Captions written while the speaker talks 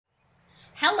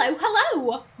Hello,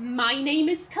 hello! My name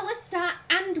is Callista,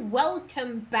 and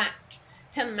welcome back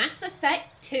to Mass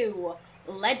Effect 2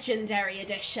 Legendary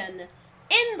Edition.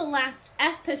 In the last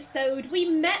episode, we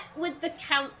met with the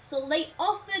Council. They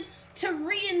offered to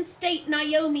reinstate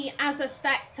Naomi as a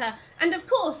Spectre, and of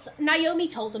course, Naomi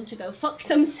told them to go fuck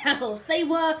themselves. They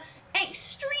were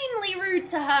extremely rude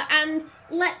to her, and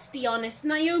let's be honest,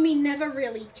 Naomi never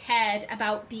really cared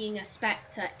about being a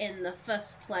Spectre in the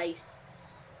first place.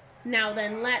 Now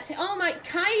then, oh my,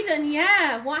 Kaiden,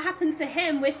 yeah, what happened to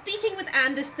him? We're speaking with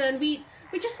Anderson. We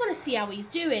just want to see how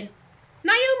he's doing.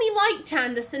 Naomi liked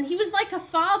Anderson. He was like a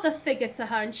father figure to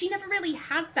her, and she never really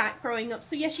had that growing up.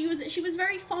 So yeah, she was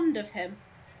very fond of him.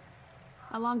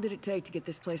 How long did it take to get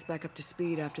this place back up to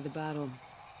speed after the battle?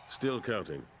 Still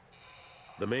counting.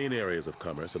 The main areas of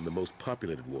commerce and the most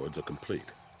populated wards are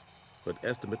complete. But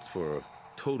estimates for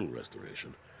total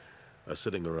restoration are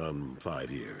sitting around 5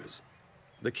 years.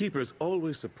 The Keepers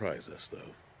always surprise us,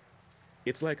 though.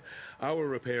 It's like our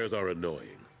repairs are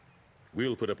annoying.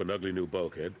 We'll put up an ugly new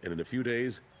bulkhead, and in a few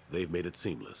days, they've made it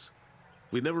seamless.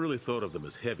 We never really thought of them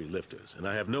as heavy lifters, and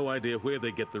I have no idea where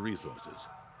they get the resources.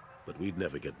 But we'd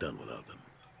never get done without them.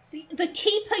 See, the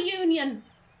Keeper Union.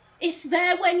 It's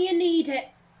there when you need it.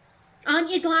 Aren't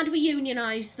you glad we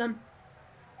unionized them?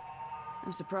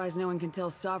 I'm surprised no one can tell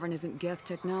Sovereign isn't Geth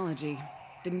technology.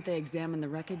 Didn't they examine the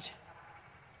wreckage?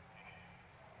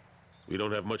 We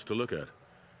don't have much to look at.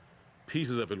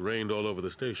 Pieces of it rained all over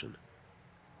the station.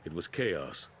 It was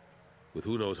chaos, with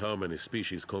who knows how many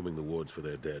species combing the wards for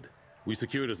their dead. We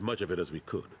secured as much of it as we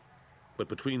could. But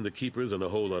between the Keepers and a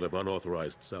whole lot of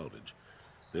unauthorized salvage,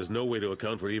 there's no way to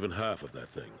account for even half of that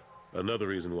thing. Another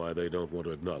reason why they don't want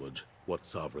to acknowledge what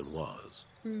Sovereign was.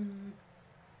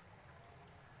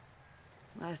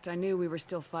 Last I knew, we were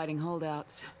still fighting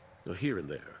holdouts. Here and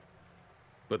there.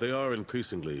 But they are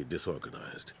increasingly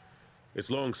disorganized. It's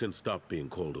long since stopped being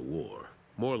called a war.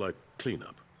 More like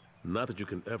cleanup. Not that you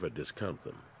can ever discount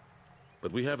them.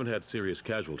 But we haven't had serious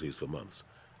casualties for months.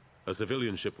 A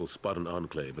civilian ship will spot an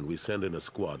enclave and we send in a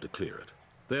squad to clear it.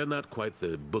 They're not quite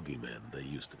the boogeymen they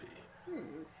used to be.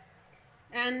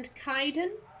 And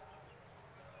Kaiden?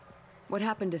 What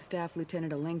happened to Staff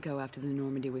Lieutenant Alenko after the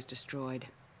Normandy was destroyed?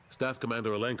 Staff Commander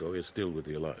Alenko is still with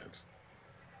the Alliance.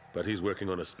 But he's working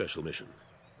on a special mission.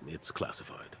 It's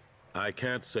classified. I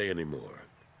can't say any more.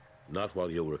 Not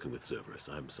while you're working with Cerberus,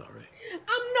 I'm sorry.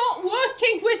 I'm not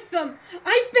working with them!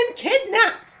 I've been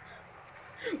kidnapped!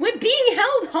 We're being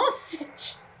held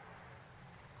hostage!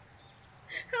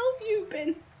 How have you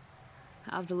been?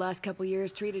 How have the last couple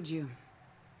years treated you?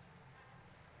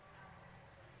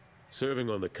 Serving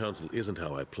on the Council isn't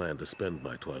how I plan to spend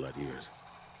my twilight years.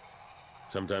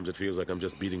 Sometimes it feels like I'm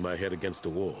just beating my head against a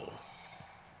wall.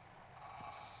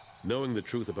 Knowing the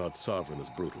truth about Sovereign is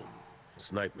brutal.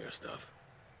 It's nightmare stuff.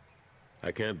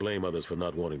 I can't blame others for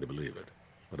not wanting to believe it,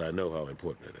 but I know how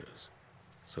important it is.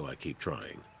 So I keep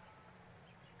trying.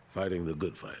 Fighting the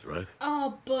good fight, right?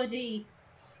 Oh, buddy.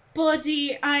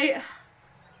 Buddy,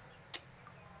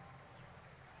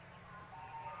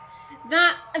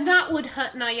 That would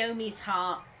hurt Naomi's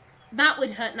heart. That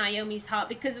would hurt Naomi's heart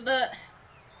because of the...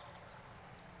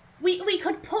 We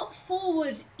could put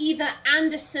forward either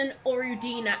Anderson or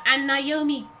Udina, and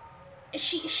Naomi,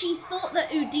 she thought that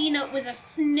Udina was a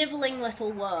sniveling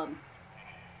little worm.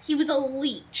 He was a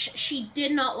leech. She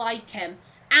did not like him.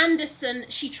 Anderson,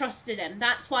 she trusted him.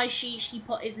 That's why she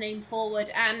put his name forward.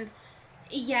 And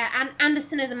yeah, and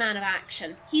Anderson is a man of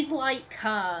action. He's like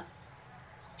her.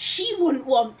 She wouldn't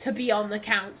want to be on the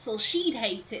Council. She'd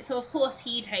hate it, so of course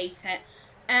he'd hate it.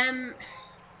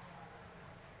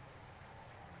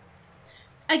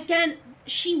 Again,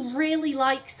 she really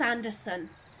likes Anderson.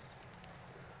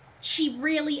 She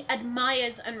really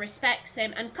admires and respects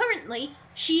him, and currently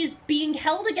she is being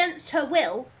held against her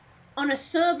will on a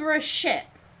Cerberus ship.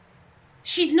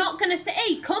 She's not gonna say,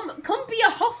 hey, come be a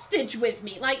hostage with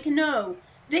me. Like, no.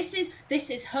 This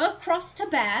is her cross to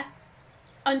bear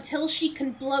until she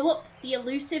can blow up the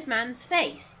elusive man's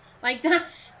face. Like,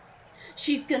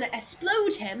 she's gonna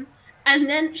explode him, and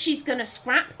then she's gonna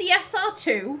scrap the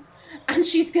SR2, and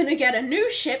she's gonna get a new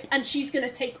ship, and she's gonna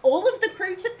take all of the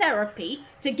crew to therapy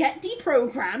to get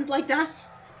deprogrammed. Like,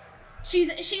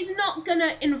 she's not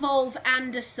gonna involve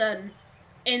Anderson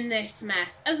in this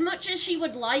mess. As much as she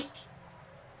would like,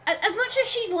 as much as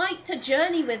she'd like to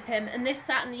journey with him and this,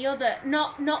 that, and the other,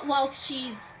 not whilst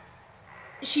she's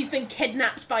been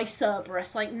kidnapped by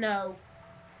Cerberus. Like, no.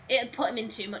 It'd put him in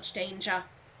too much danger.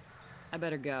 I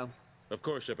better go. Of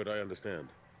course, Shepard, I understand.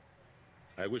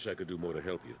 I wish I could do more to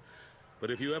help you. But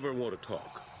if you ever want to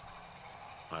talk,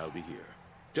 I'll be here.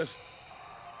 Just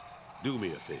do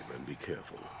me a favor and be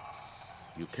careful.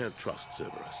 You can't trust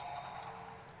Cerberus.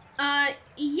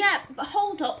 Yeah, but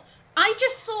hold up. I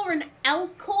just saw an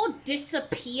Elcor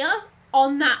disappear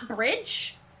on that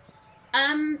bridge.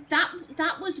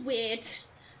 That was weird.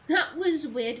 That was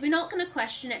weird. We're not going to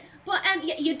question it. But,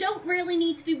 you don't really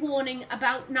need to be warning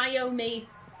about Naomi,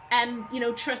 you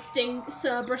know, trusting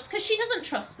Cerberus, because she doesn't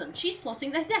trust them. She's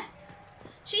plotting their deaths.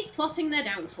 She's plotting their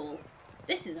downfall.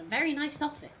 This is a very nice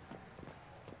office.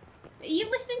 Are you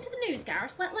listening to the news,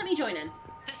 Garrus? Let me join in.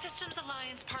 The Systems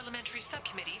Alliance Parliamentary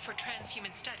Subcommittee for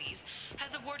Transhuman Studies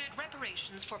has awarded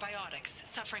reparations for biotics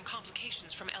suffering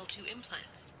complications from L2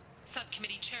 implants.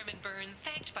 Subcommittee Chairman Burns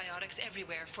thanked biotics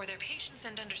everywhere for their patience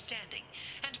and understanding,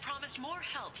 and promised more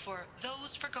help for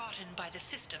those forgotten by the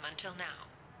system until now.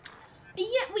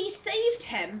 Yeah, we saved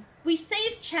him. We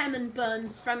saved Chairman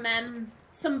Burns from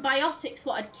some biotics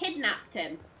what had kidnapped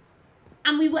him.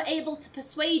 And we were able to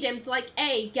persuade him to, like,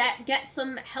 hey, get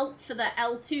some help for the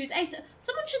L2s. Hey,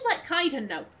 someone should let Kaiden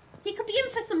know. He could be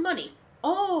in for some money.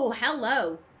 Oh,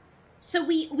 hello. So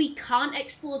we can't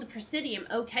explore the Presidium.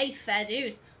 Okay, fair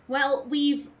dues. Well,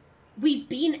 we've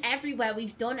been everywhere.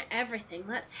 We've done everything.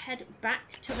 Let's head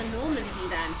back to the Normandy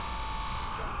then.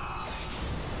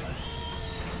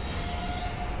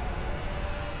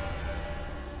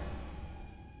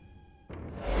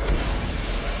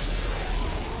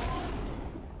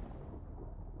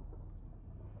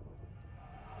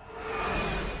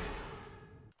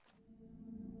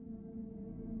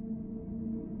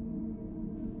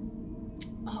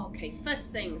 Okay,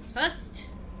 first things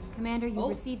first. Commander, you've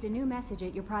received a new message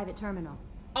at your private terminal.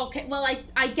 Okay, well,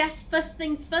 I guess first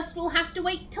things first, we'll have to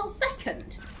wait till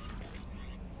second.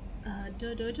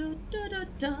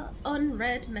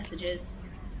 Unread messages.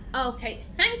 Okay,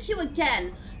 thank you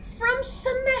again. From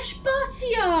Samesh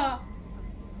Bhatia!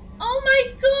 Oh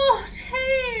my god,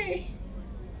 hey!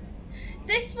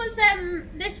 This was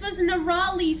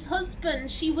Nerali's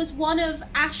husband. She was one of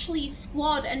Ashley's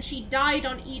squad and she died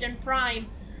on Eden Prime.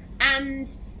 And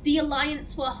the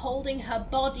Alliance were holding her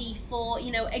body for,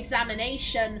 you know,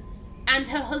 examination. And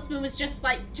her husband was just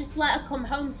like, just let her come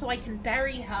home so I can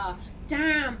bury her.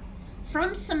 Damn.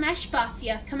 From Samesh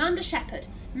Bhatia, Commander Shepard,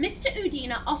 Mr.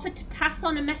 Udina offered to pass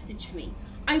on a message for me.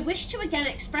 I wish to again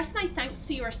express my thanks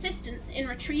for your assistance in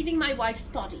retrieving my wife's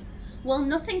body. While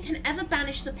nothing can ever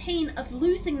banish the pain of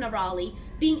losing Nerali,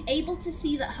 being able to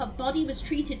see that her body was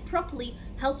treated properly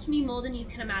helped me more than you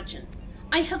can imagine.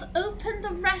 I have opened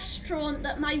the restaurant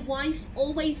that my wife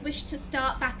always wished to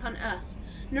start back on Earth.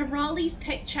 Nerali's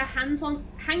picture hangs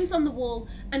on the wall,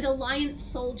 and Alliance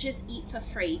soldiers eat for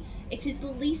free. It is the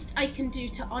least I can do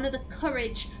to honor the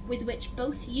courage with which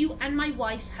both you and my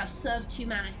wife have served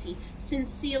humanity.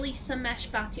 Sincerely, Samesh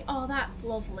Bhatia. Oh, that's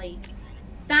lovely.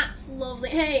 That's lovely.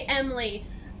 Hey, Emily.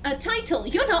 Title,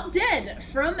 You're Not Dead,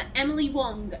 from Emily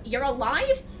Wong. You're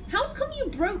alive? How come you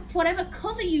broke whatever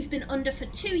cover you've been under for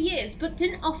 2 years, but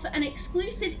didn't offer an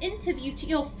exclusive interview to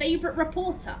your favourite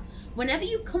reporter? Whenever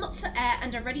you come up for air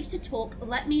and are ready to talk,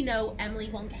 let me know, Emily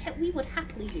Wong. We would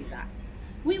happily do that.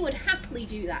 We would happily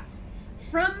do that.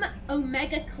 From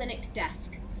Omega Clinic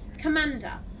Desk.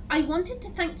 Commander, I wanted to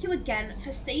thank you again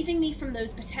for saving me from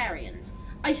those Batarians.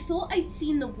 I thought I'd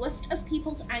seen the worst of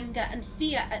people's anger and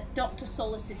fear at Dr.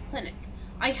 Solus's clinic.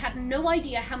 I had no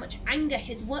idea how much anger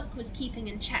his work was keeping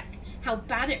in check, how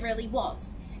bad it really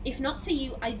was. If not for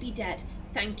you, I'd be dead.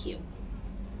 Thank you.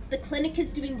 The clinic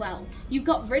is doing well. You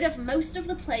got rid of most of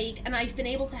the plague, and I've been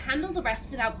able to handle the rest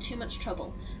without too much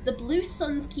trouble. The Blue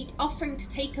Suns keep offering to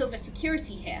take over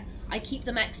security here. I keep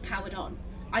the mechs powered on.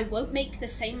 I won't make the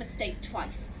same mistake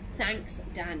twice. Thanks,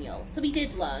 Daniel. So he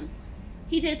did learn.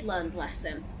 He did learn, bless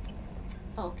him.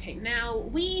 Okay, now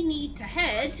we need to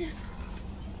head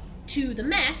to the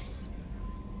mess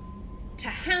to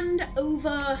hand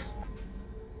over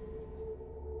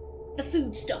the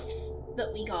foodstuffs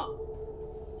that we got.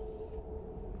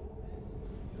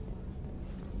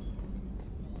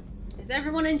 Is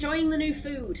everyone enjoying the new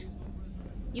food?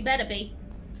 You better be.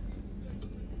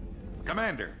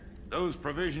 Commander, those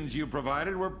provisions you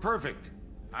provided were perfect.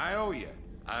 I owe you.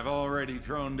 I've already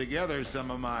thrown together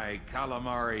some of my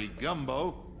calamari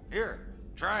gumbo. Here,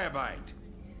 try a bite.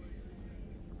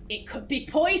 It could be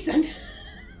poisoned.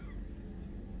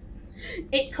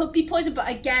 It could be poisoned, but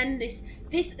again, this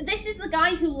is the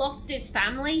guy who lost his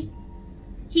family.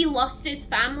 He lost his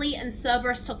family and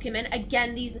Cerberus took him in.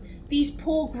 Again, these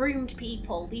poor groomed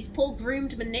people, these poor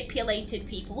groomed, manipulated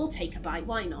people. We'll take a bite,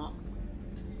 why not?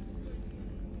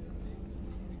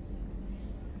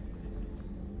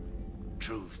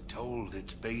 Truth told,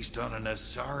 it's based on an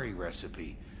Asari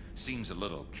recipe. Seems a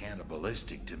little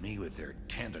cannibalistic to me with their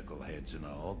tentacle heads and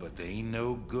all, but they ain't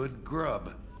no good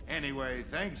grub. Anyway,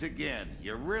 thanks again.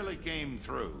 You really came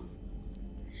through.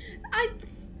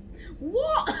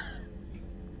 What?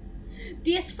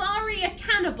 The Asari are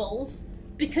cannibals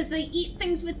because they eat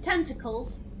things with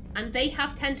tentacles, and they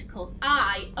have tentacles.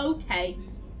 Okay.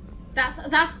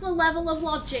 That's the level of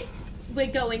logic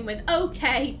we're going with.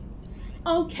 Okay,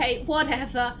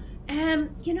 whatever.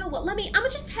 You know what? I'm gonna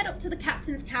just head up to the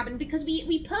captain's cabin because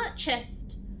we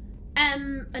purchased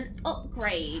an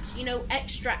upgrade. You know,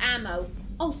 extra ammo.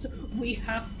 Also, we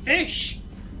have fish.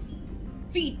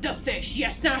 Feed the fish.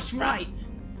 Yes, that's right.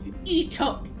 Eat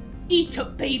up,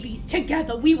 babies.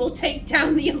 Together we will take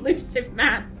down the elusive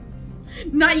man.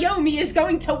 Naomi is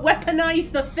going to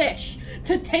weaponize the fish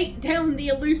to take down the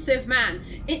elusive man.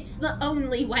 It's the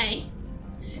only way.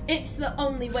 It's the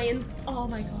only way. And oh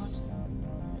my god.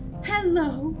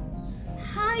 Hello.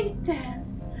 Hi there.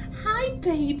 Hi,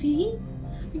 baby.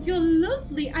 You're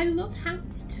lovely. I love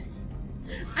hamsters.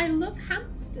 I love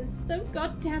hamsters so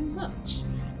goddamn much.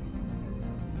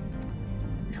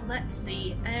 Now let's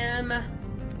see.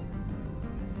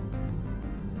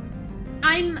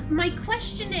 My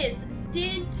question is,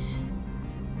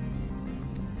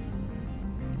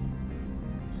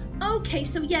 okay,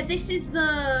 so yeah, this is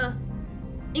the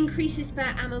increases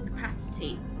spare ammo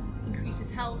capacity,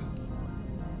 increases health.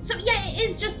 So yeah, it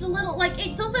is just a little, like,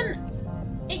 it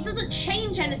doesn't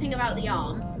change anything about the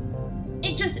arm.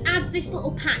 It just adds this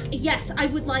little pack. Yes, I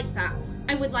would like that.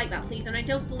 I would like that, please. And I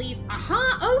don't believe,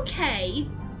 okay.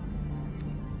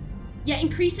 Yeah,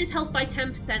 increases health by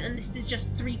 10%, and this is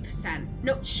just 3%.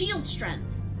 No, shield strength.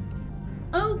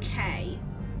 Okay.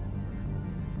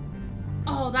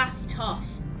 Oh, that's tough.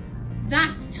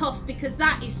 That's tough because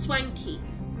that is swanky.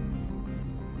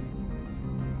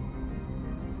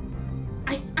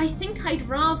 I think I'd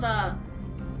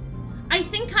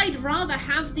rather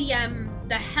have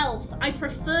the health. I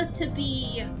prefer to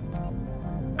be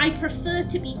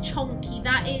chunky.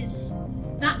 That is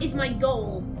my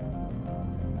goal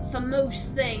for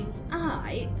most things.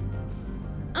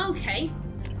 Okay.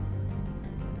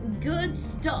 Good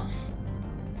stuff.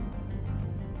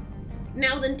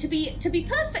 Now then, to be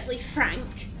perfectly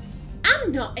frank,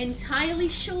 I'm not entirely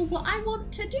sure what I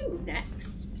want to do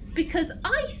next, because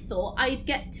I thought I'd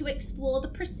get to explore the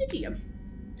Presidium,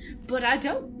 but I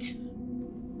don't.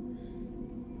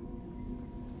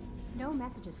 No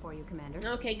messages for you, Commander.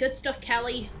 Okay, good stuff,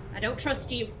 Kelly. I don't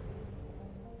trust you.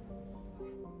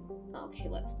 Okay,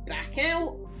 let's back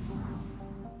out.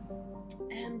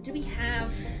 Do we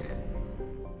have...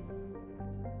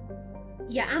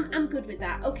 Yeah, I'm good with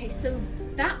that. Okay, so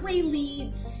that way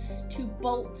leads to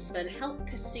Boltzmann. Help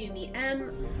Kasumi.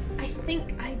 I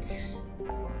think I'd...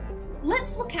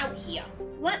 Let's look out here.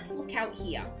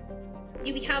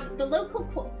 Here we have the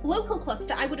local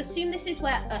cluster. I would assume this is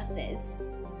where Earth is.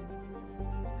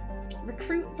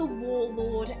 Recruit the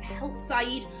Warlord. Help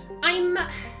Saeed.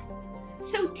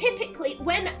 So typically,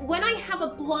 when I have a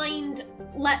blind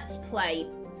Let's Play,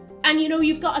 and you know,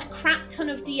 you've got a crap ton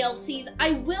of DLCs,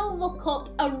 I will look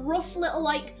up a rough little,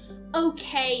 like,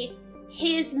 okay,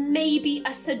 here's maybe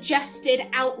a suggested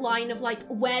outline of, like,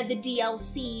 where the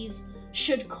DLCs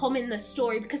should come in the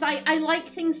story, because I like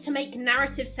things to make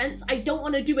narrative sense. I don't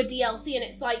want to do a DLC and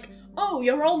it's like, oh,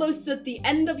 you're almost at the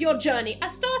end of your journey. I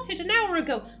started an hour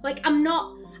ago. Like, I'm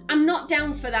not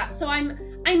down for that. So I'm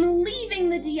leaving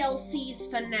the DLCs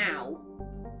for now.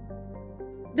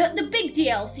 The big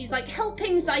DLCs, like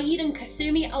helping Zaid and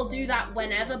Kasumi, I'll do that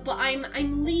whenever, but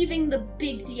I'm leaving the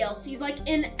big DLCs, like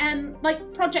in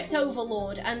like Project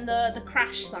Overlord and the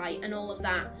crash site and all of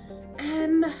that.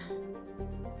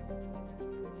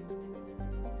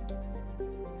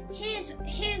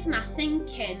 Here's my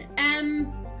thinking.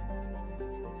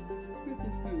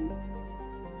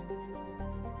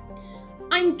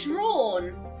 I'm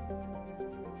drawn.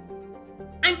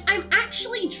 I'm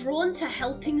actually drawn to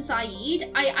helping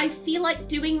Zaid. I feel like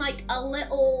doing like a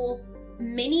little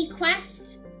mini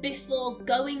quest before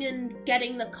going and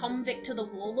getting the convict to the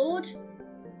Warlord.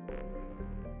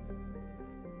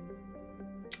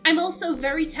 I'm also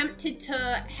very tempted to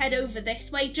head over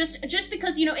this way, just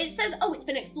because, you know, it says, oh, it's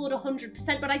been explored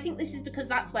 100%, but I think this is because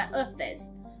that's where Earth is.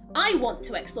 I want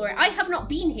to explore it. I have not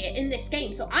been here in this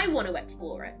game, so I want to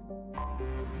explore it.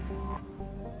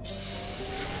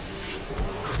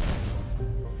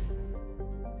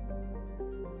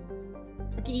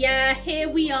 Okay, yeah, here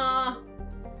we are.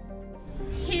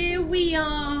 Here we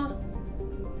are.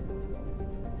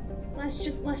 Let's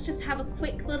just have a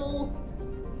quick little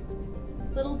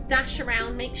dash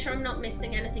around, make sure I'm not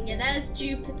missing anything. Yeah, there's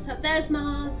Jupiter, there's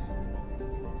Mars.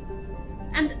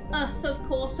 And Earth, of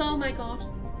course. Oh my god.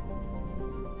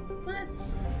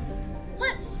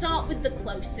 let's start with the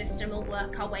closest and we'll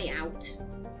work our way out.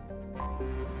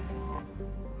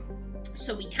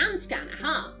 So we can scan,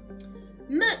 aha.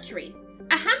 Mercury.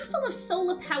 A handful of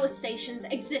solar power stations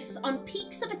exists on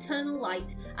peaks of eternal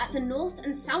light at the north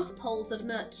and south poles of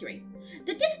Mercury.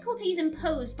 The difficulties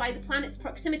imposed by the planet's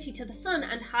proximity to the Sun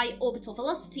and high orbital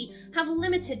velocity have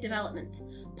limited development.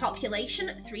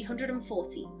 Population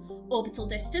 340. Orbital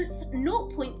distance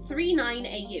 0.39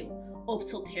 AU.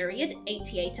 Orbital period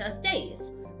 88 Earth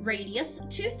days. Radius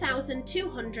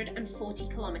 2,240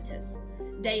 kilometers.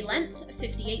 Day length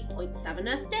 58.7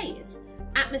 Earth days.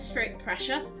 Atmospheric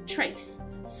pressure trace.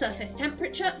 Surface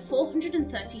temperature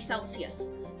 430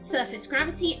 Celsius. Surface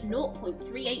gravity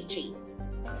 0.38 G.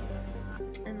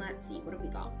 And let's see, what have we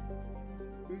got?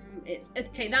 It's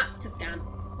okay, that's to scan.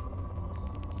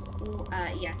 Ooh,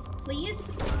 yes,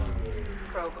 please.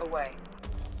 Probe away.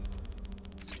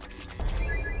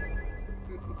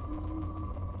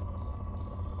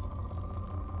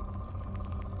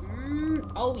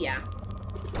 Oh yeah.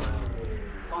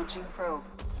 Launching probe.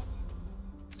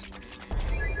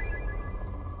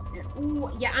 Ooh,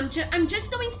 yeah, I'm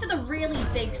just going for the really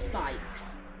big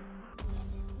spikes.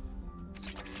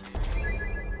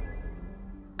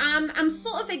 I'm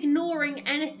sort of ignoring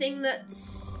anything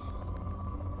that's...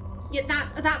 Yeah,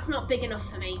 that's not big enough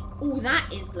for me. Ooh,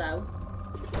 that is, though.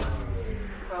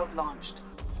 Probe launched.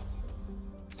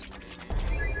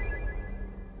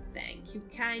 Thank you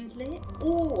kindly.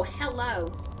 Oh,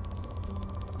 hello.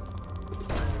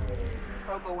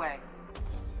 Probe away.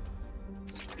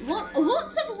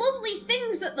 Lots of lovely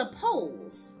things at the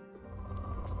poles.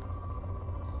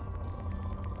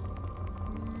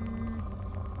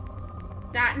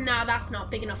 No, that's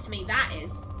not big enough for me. That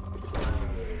is.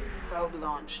 Probe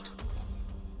launched.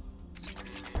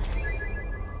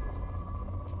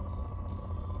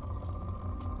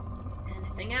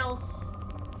 Anything else?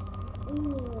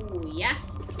 Ooh,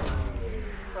 yes.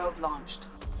 Probe launched.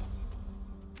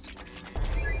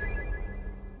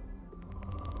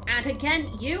 And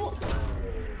again, you.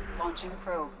 Launching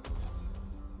probe.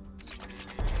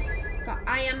 God,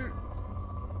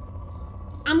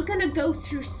 I'm gonna go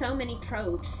through so many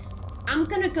probes. I'm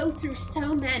gonna go through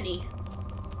so many.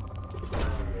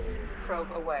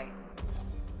 Probe away.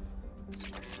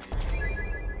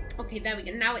 Okay, there we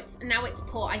go. Now it's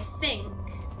poor. I think.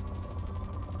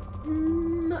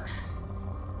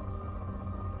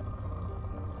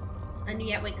 And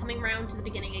yet we're coming round to the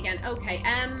beginning again. Okay,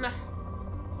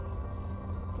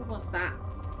 what was that?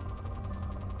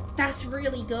 That's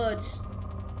really good.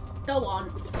 Go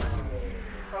on.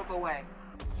 Probe away.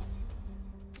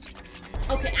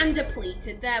 Okay, and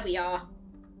depleted. There we are.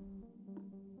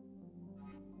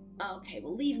 Okay,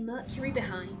 we'll leave Mercury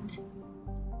behind.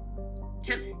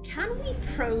 Can we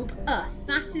probe Earth?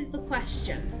 That is the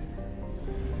question.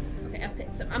 Okay,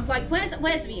 so I'm like, where's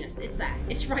Venus? It's there.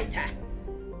 It's right there.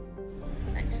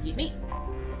 Excuse me.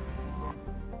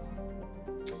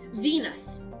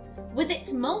 Venus. With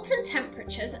its molten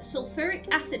temperatures, sulfuric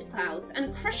acid clouds,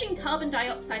 and crushing carbon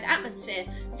dioxide atmosphere,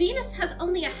 Venus has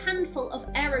only a handful of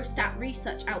aerostat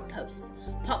research outposts.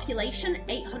 Population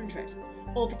 800.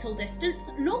 Orbital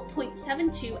distance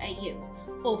 0.72 AU.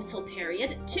 Orbital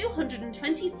period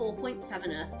 224.7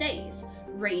 Earth days.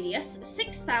 Radius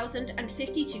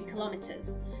 6,052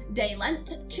 kilometers. Day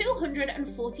length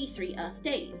 243 Earth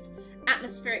days.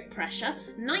 Atmospheric pressure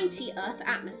 90 Earth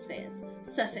atmospheres.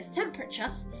 Surface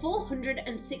temperature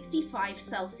 465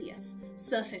 Celsius.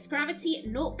 Surface gravity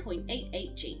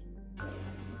 0.88 G.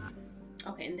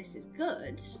 Okay, and this is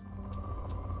good.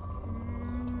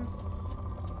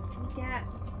 Can we get...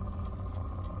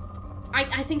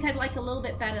 I think I'd like a little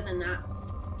bit better than that.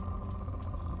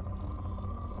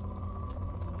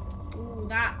 Ooh,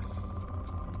 that's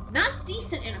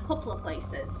decent in a couple of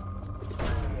places.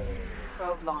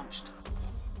 Probe launched.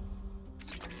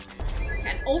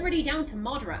 Okay, already down to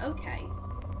moderate, okay.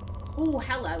 Ooh,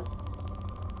 hello.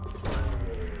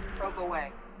 Probe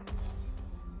away.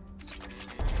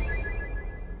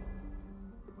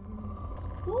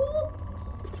 Ooh.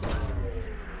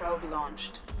 Probe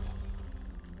launched.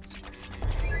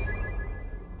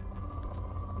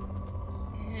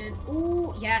 And,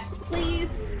 ooh, yes,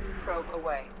 please. Probe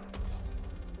away.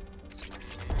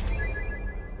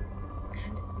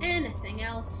 And anything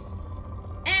else?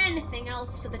 Anything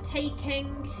else for the taking?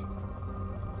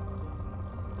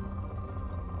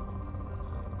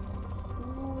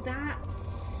 Ooh,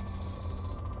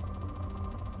 that's...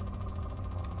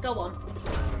 Go on.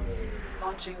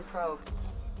 Launching probe.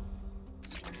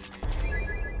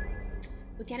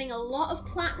 We're getting a lot of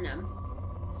platinum.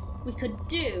 We could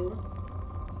do...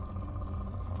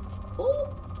 Ooh!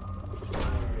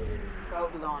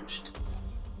 Probe launched.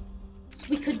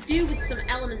 we could do with some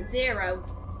element 0.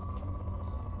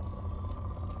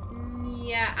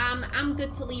 Yeah, I'm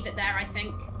good to leave it there, I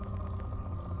think.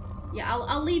 Yeah,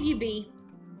 I'll leave you be.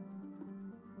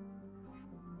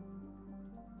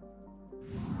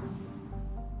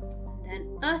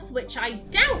 Then Earth, which I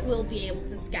doubt we'll be able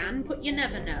to scan, but you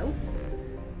never know.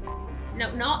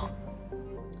 No,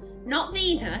 not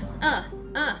Venus. Earth.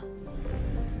 Earth.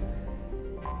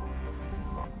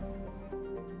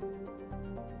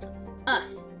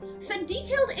 For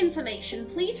detailed information,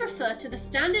 please refer to the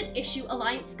Standard Issue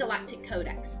Alliance Galactic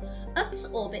Codex. Earth's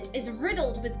orbit is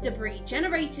riddled with debris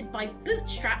generated by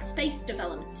bootstrap space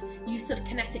development. Use of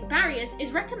kinetic barriers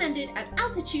is recommended at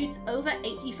altitudes over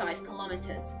 85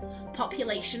 kilometers.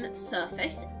 Population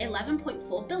surface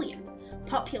 11.4 billion.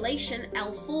 Population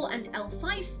L4 and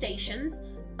L5 stations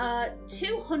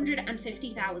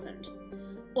 250,000.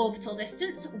 Orbital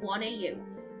distance 1 AU.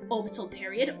 Orbital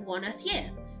period 1 Earth year.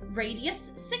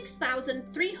 Radius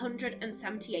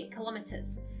 6,378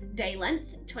 kilometers. Day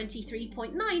length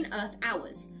 23.9 Earth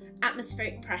hours.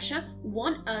 Atmospheric pressure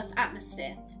 1 Earth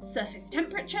atmosphere. Surface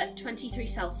temperature 23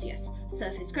 Celsius.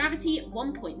 Surface gravity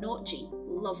 1.0 G.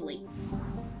 Lovely.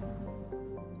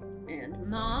 And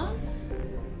Mars.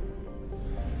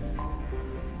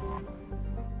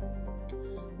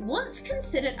 Once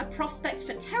considered a prospect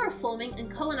for terraforming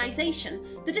and colonization,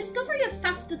 the discovery of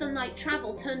faster-than-light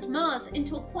travel turned Mars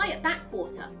into a quiet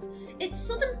backwater. Its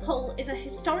southern pole is a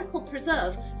historical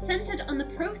preserve centered on the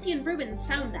Prothean ruins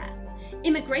found there.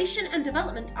 Immigration and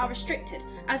development are restricted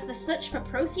as the search for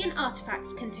Prothean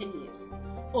artifacts continues.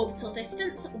 Orbital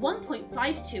distance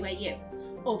 1.52 AU.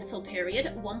 Orbital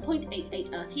period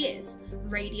 1.88 Earth years.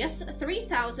 Radius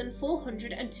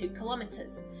 3,402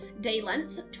 kilometers. Day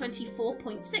length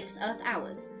 24.6 Earth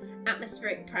hours.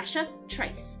 Atmospheric pressure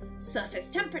trace.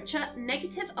 Surface temperature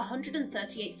negative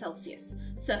 138 Celsius.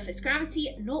 Surface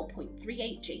gravity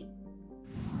 0.38 G.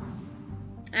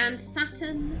 And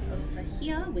Saturn over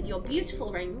here with your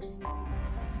beautiful rings.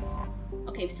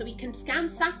 Okay, so we can scan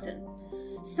Saturn.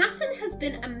 Saturn has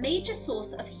been a major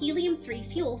source of helium-3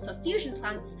 fuel for fusion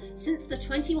plants since the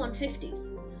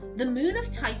 2150s. The moon of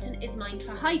Titan is mined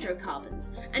for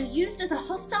hydrocarbons and used as a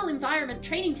hostile environment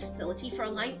training facility for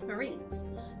Alliance Marines.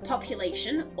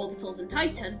 Population, orbitals and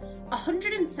Titan,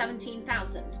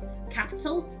 117,000.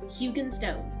 Capital, Huygens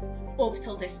Dome.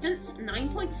 Orbital distance,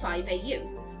 9.5 AU.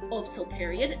 Orbital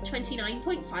period,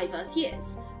 29.5 Earth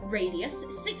years. Radius,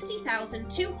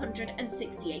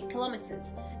 60,268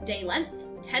 kilometers. Day length,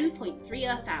 10.3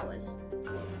 Earth hours.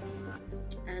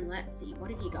 And let's see,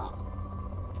 what have you got?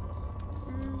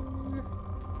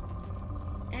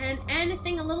 And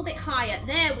anything a little bit higher.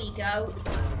 There we go.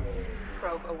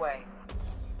 Probe away.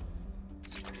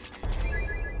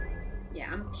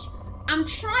 Yeah, I'm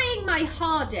trying my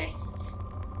hardest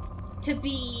to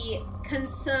be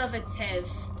conservative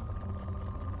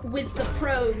with the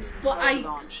probes, but I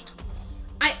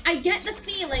get the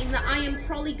feeling that I am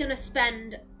probably going to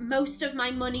spend most of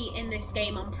my money in this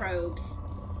game on probes.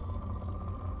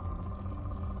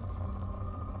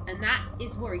 And that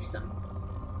is worrisome.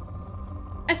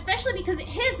 Especially because,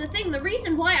 here's the thing, the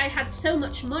reason why I had so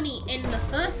much money in the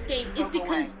first game is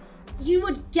because you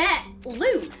would get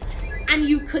loot and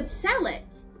you could sell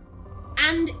it.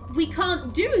 And we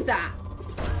can't do that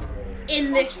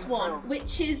in this one,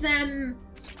 which is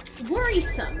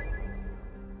worrisome.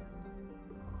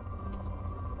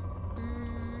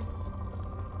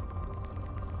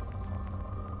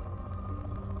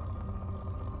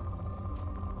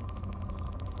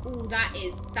 Ooh, that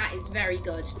is very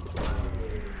good.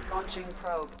 Launching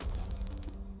probe.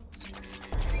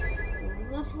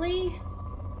 Lovely.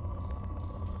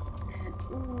 And,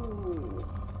 ooh.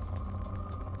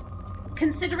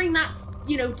 Considering that's,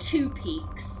 you know, 2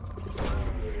 peaks.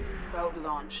 Probe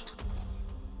launched.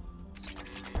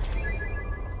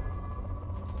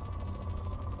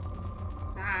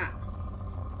 What's that?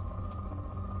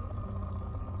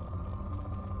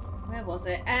 Where was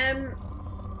it?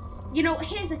 You know,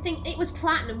 here's the thing, it was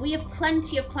platinum. We have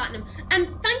plenty of platinum. And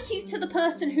thank you to the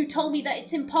person who told me that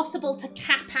it's impossible to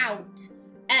cap out,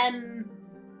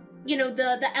 you know,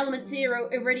 the element 0,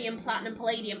 iridium, platinum,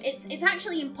 palladium. It's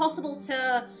actually impossible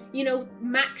to, you know,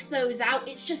 max those out.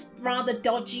 It's just rather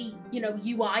dodgy, you know,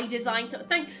 UI design. So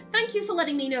thank you for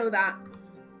letting me know that.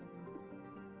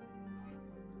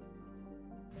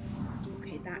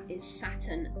 Okay, that is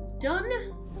Saturn done.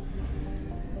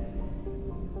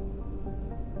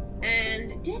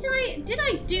 And did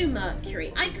I do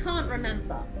Mercury? I can't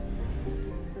remember.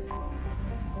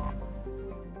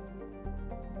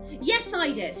 Yes,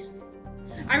 I did.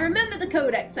 I remember the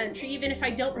codex entry, even if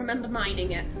I don't remember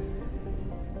mining it.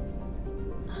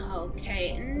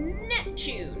 Okay,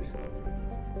 Neptune.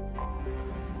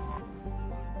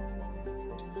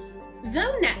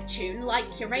 Though Neptune,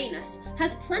 like Uranus,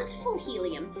 has plentiful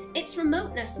helium, its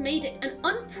remoteness made it an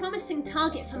unpromising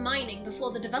target for mining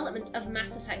before the development of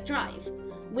Mass Effect Drive.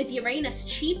 With Uranus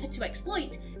cheaper to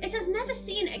exploit, it has never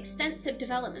seen extensive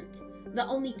development. The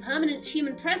only permanent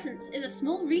human presence is a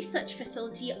small research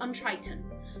facility on Triton.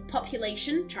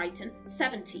 Population, Triton,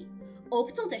 70.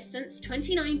 Orbital distance,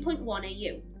 29.1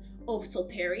 AU. Orbital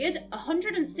period,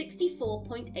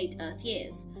 164.8 Earth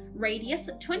years. Radius,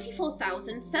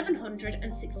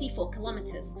 24,764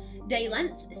 kilometers. Day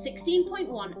length,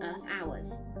 16.1 Earth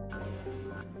hours.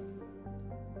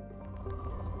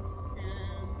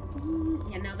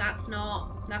 Yeah, no, that's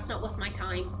not worth my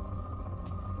time.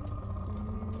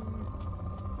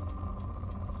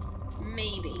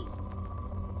 Maybe.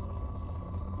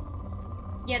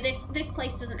 Yeah, this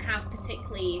place doesn't have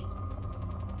particularly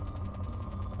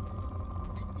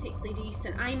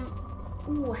decent.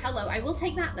 Ooh, hello. I will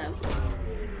take that though.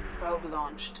 Probe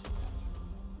launched.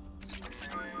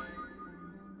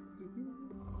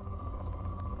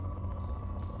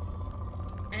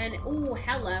 And ooh,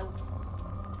 hello.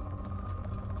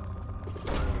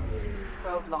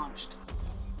 Probe launched.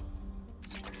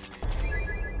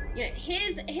 You know,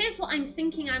 here's what I'm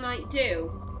thinking I might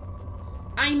do.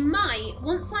 I might,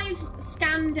 once I've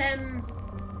scanned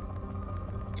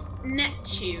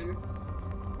Neptune.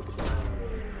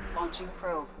 Launching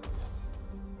probe.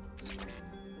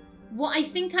 What I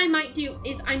think I might do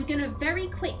is I'm gonna very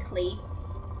quickly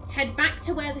head back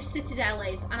to where the Citadel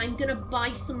is, and I'm gonna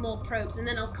buy some more probes, and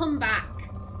then I'll come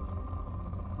back,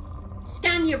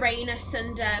 scan Uranus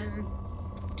and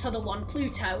t'other one,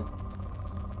 Pluto.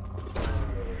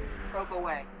 Probe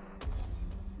away.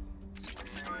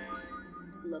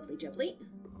 Lovely jubbly.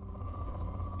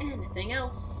 Anything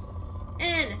else?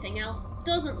 Anything else?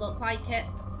 Doesn't look like it.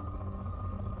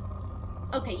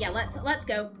 Okay, yeah, let's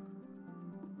go.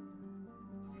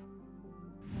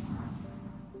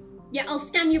 Yeah, I'll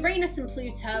scan Uranus and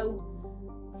Pluto,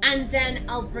 and then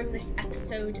I'll bring this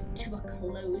episode to a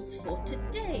close for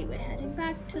today. We're heading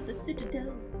back to the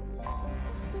Citadel.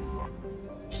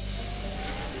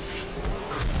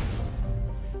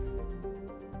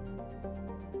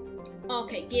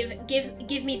 Okay,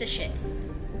 give me the shit.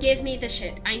 Give me the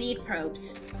shit. I need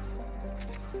probes.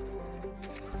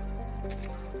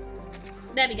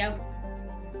 There we go.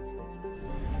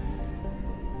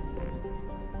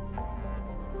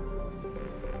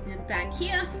 And back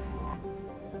here.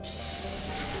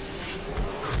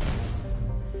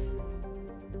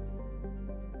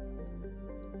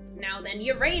 Now then,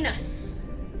 Uranus.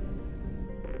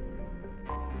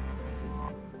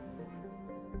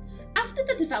 After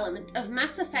the development of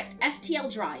Mass Effect FTL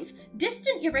Drive,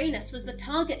 distant Uranus was the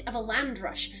target of a land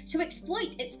rush to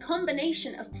exploit its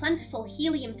combination of plentiful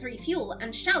helium-3 fuel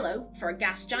and shallow, for a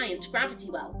gas giant, gravity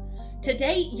well.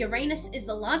 Today, Uranus is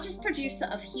the largest producer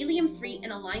of helium-3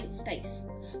 in Alliance space.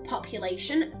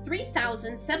 Population,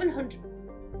 3,700...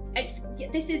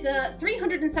 This is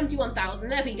 371,000,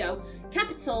 there we go.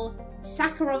 Capital,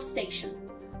 Sakharov Station.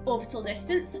 Orbital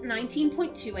distance,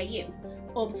 19.2 AU.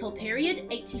 Orbital period,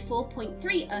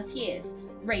 84.3 Earth years.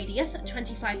 Radius,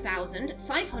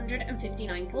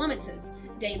 25,559 kilometers.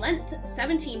 Day length,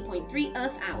 17.3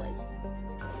 Earth hours.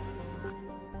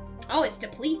 Oh, it's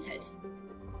depleted.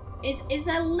 Is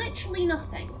there literally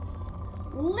nothing?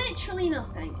 Literally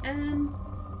nothing. I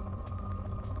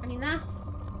mean,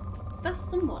 that's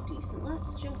somewhat decent.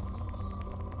 Let's just...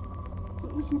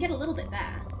 We can get a little bit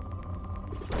there.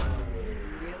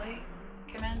 Really,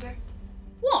 Commander?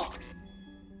 What?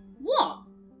 What?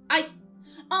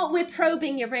 Oh, we're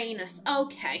probing Uranus.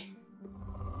 Okay.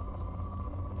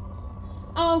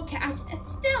 Okay,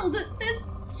 still, there's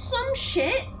some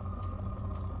shit.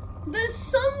 There's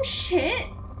some shit.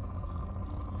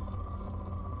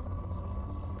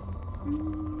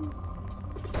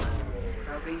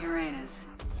 Probing Uranus.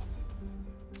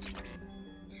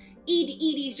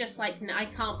 Edie's just like, no, I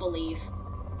can't believe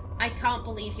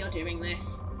you're doing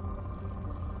this.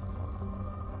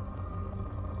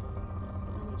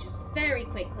 Let me just very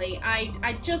quickly,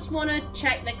 I just want to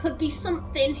check. There could be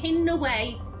something hidden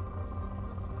away.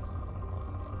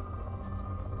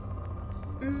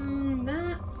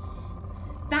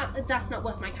 That's not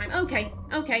worth my time. Okay,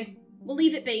 we'll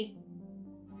leave it be.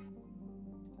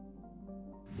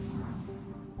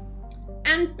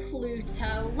 And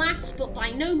Pluto, last but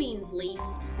by no means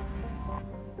least.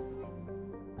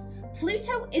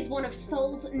 Pluto is one of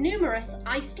Sol's numerous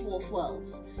ice dwarf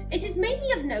worlds. It is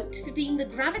mainly of note for being the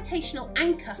gravitational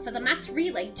anchor for the mass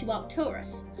relay to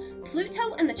Arcturus.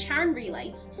 Pluto and the Charon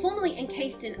relay, formerly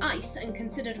encased in ice and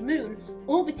considered a moon,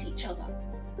 orbit each other.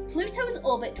 Pluto's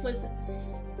orbit was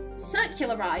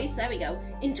circularized, there we go,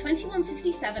 in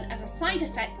 2157 as a side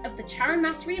effect of the Charon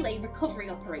mass relay recovery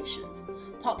operations.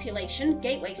 Population,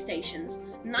 gateway stations,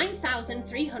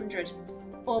 9,300.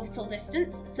 Orbital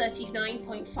distance,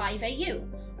 39.5 AU.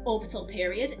 Orbital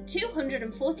period,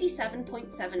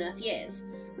 247.7 Earth years.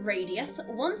 Radius,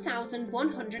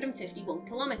 1,151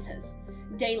 kilometers.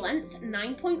 Day length,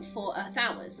 9.4 Earth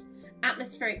hours.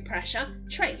 Atmospheric pressure,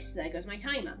 trace, there goes my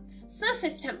timer.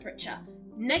 Surface temperature,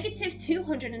 negative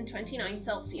 229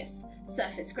 Celsius.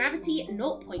 Surface gravity,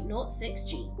 0.06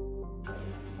 G.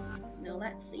 Now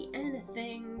let's see,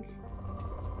 anything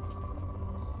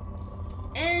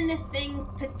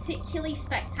particularly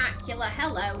spectacular?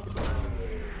 Hello.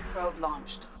 Probe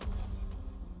launched.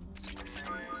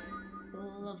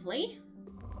 Lovely.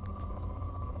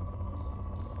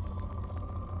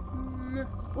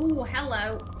 Ooh,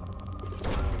 hello.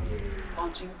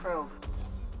 Launching probe.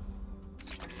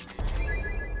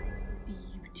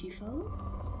 Beautiful.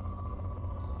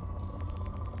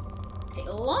 Okay,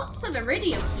 lots of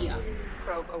iridium here.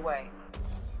 Probe away.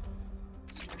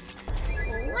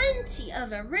 Plenty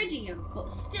of iridium, but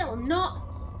still not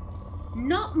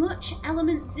much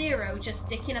element 0 just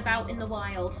dicking about in the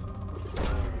wild.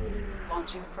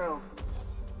 Launching probe.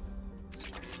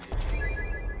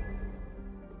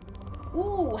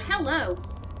 Ooh, hello.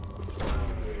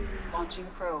 Launching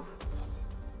probe.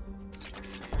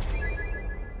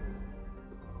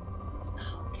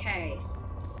 Okay.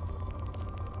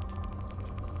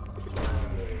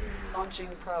 Launching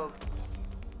probe.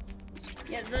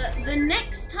 Yeah, the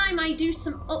next time I do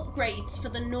some upgrades for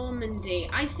the Normandy,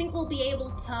 I think we'll be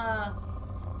able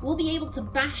to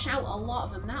bash out a lot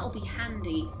of them. That'll be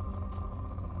handy.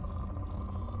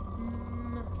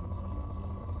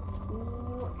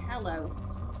 Ooh, hello.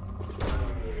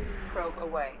 Probe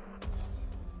away.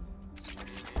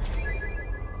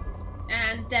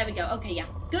 And there we go. Okay, yeah.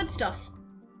 Good stuff.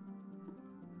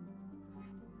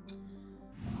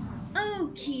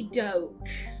 Okie doke.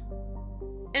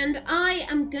 And I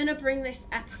am gonna bring this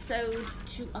episode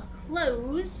to a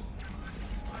close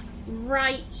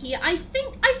right here. I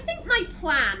think my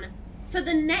plan for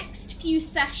the next few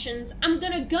sessions, I'm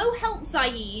gonna go help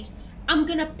Zaid, I'm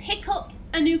gonna pick up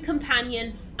a new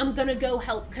companion, I'm gonna go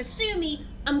help Kasumi,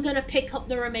 I'm gonna pick up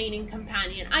the remaining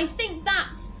companion. I think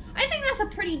that's a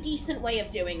pretty decent way of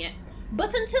doing it.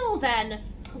 But until then,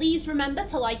 please remember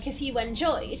to like if you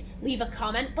enjoyed, leave a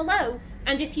comment below,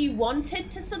 and if you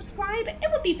wanted to subscribe, it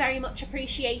would be very much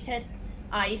appreciated.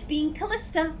 I've been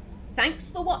Callista. Thanks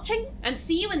for watching, and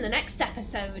see you in the next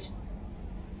episode.